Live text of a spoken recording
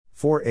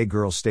4A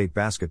Girls State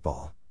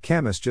Basketball,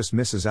 Camas just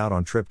misses out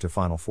on trip to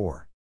Final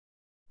Four.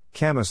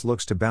 Camas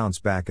looks to bounce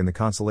back in the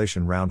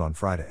consolation round on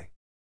Friday.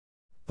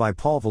 By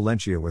Paul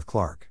Valencia with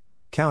Clark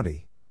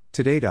County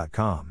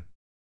Today.com.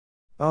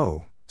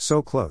 Oh,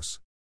 so close.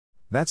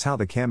 That's how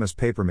the Camas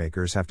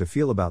papermakers have to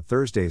feel about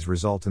Thursday's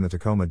result in the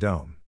Tacoma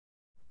Dome.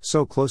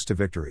 So close to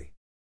victory.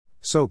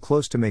 So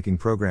close to making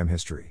program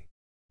history.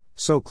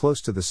 So close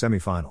to the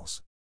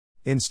semifinals.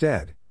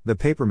 Instead, the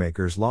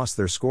papermakers lost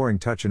their scoring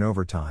touch in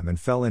overtime and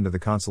fell into the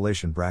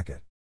consolation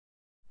bracket.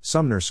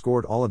 Sumner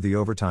scored all of the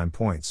overtime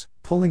points,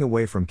 pulling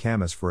away from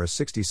Camas for a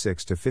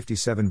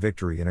 66-57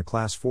 victory in a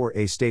Class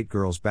 4A state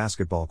girls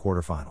basketball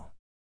quarterfinal.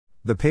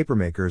 The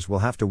papermakers will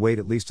have to wait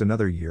at least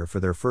another year for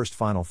their first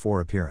Final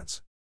Four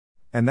appearance.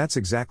 And that's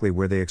exactly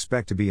where they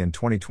expect to be in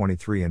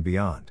 2023 and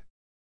beyond.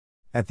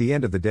 At the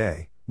end of the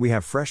day, we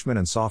have freshmen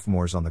and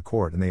sophomores on the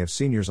court and they have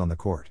seniors on the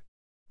court.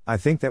 I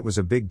think that was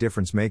a big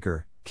difference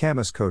maker,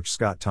 Camas coach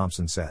Scott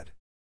Thompson said.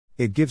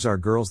 It gives our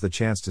girls the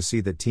chance to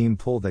see that team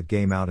pull that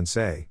game out and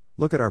say,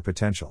 look at our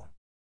potential.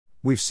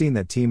 We've seen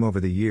that team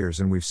over the years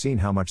and we've seen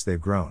how much they've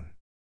grown.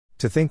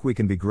 To think we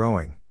can be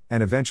growing,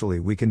 and eventually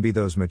we can be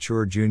those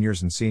mature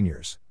juniors and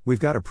seniors, we've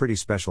got a pretty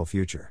special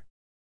future.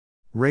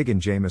 Reagan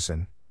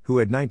Jamison, who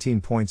had 19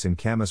 points in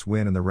Camas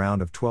win in the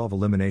round of 12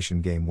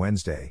 elimination game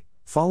Wednesday,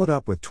 followed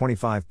up with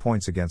 25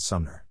 points against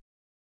Sumner.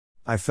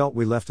 I felt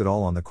we left it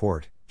all on the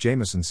court,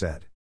 Jamison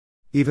said.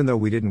 Even though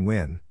we didn't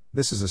win,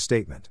 this is a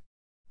statement.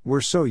 We're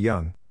so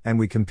young, and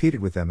we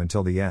competed with them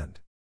until the end.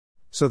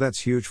 So that's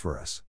huge for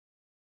us.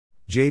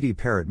 J.D.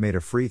 Parrott made a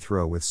free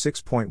throw with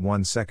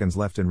 6.1 seconds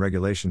left in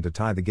regulation to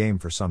tie the game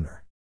for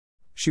Sumner.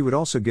 She would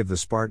also give the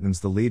Spartans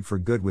the lead for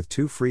good with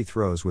 2 free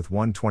throws with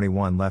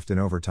 1:21 left in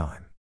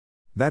overtime.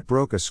 That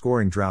broke a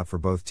scoring drought for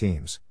both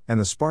teams, and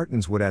the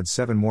Spartans would add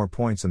 7 more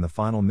points in the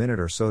final minute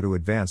or so to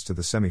advance to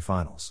the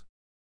semifinals.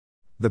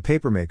 The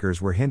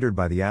papermakers were hindered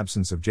by the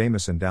absence of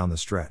Jamison down the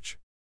stretch.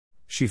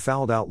 She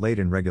fouled out late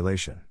in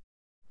regulation.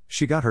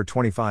 She got her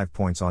 25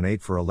 points on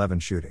 8 for 11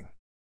 shooting.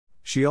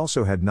 She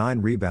also had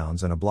 9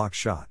 rebounds and a blocked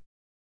shot.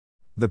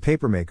 The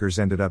papermakers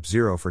ended up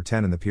 0 for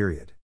 10 in the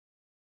period.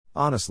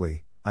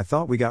 Honestly, I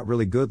thought we got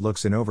really good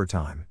looks in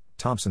overtime,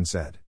 Thompson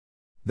said.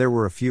 There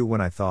were a few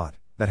when I thought,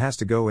 that has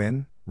to go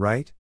in,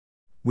 right?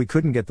 We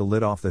couldn't get the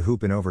lid off the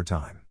hoop in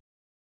overtime.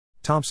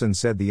 Thompson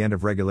said the end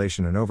of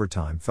regulation and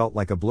overtime felt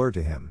like a blur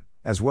to him,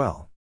 as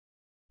well.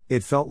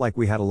 It felt like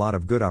we had a lot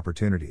of good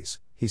opportunities,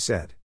 he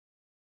said.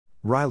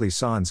 Riley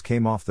Sands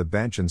came off the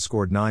bench and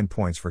scored 9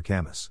 points for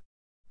Camas.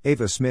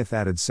 Ava Smith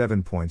added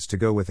 7 points to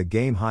go with a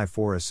game-high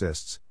 4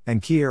 assists,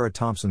 and Kiara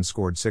Thompson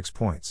scored 6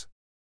 points.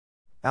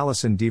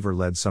 Allison Deaver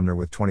led Sumner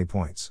with 20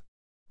 points.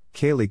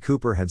 Kaylee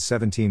Cooper had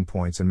 17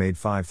 points and made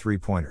 5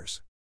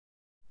 3-pointers.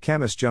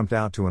 Camas jumped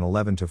out to an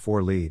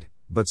 11-4 lead,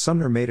 but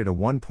Sumner made it a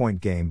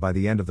 1-point game by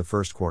the end of the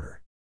first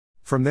quarter.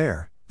 From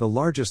there, the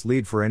largest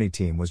lead for any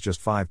team was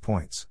just 5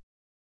 points.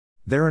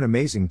 They're an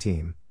amazing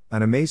team,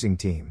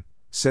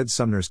 said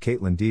Sumner's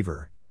Caitlin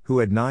Deaver, who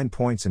had 9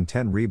 points and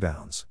 10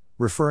 rebounds,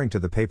 referring to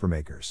the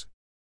papermakers.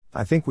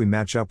 I think we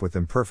match up with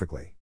them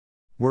perfectly.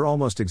 We're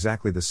almost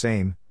exactly the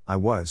same. I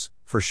was,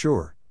 for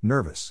sure,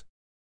 nervous.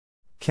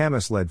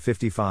 Camas led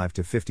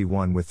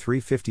 55-51 with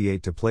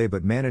 3:58 to play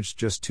but managed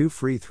just 2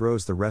 free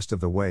throws the rest of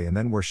the way and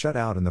then were shut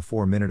out in the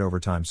 4-minute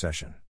overtime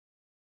session.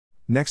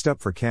 Next up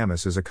for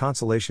Camas is a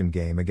consolation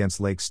game against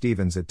Lake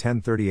Stevens at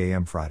 10:30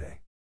 a.m. Friday.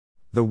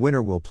 The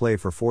winner will play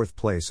for 4th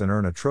place and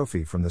earn a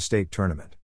trophy from the state tournament.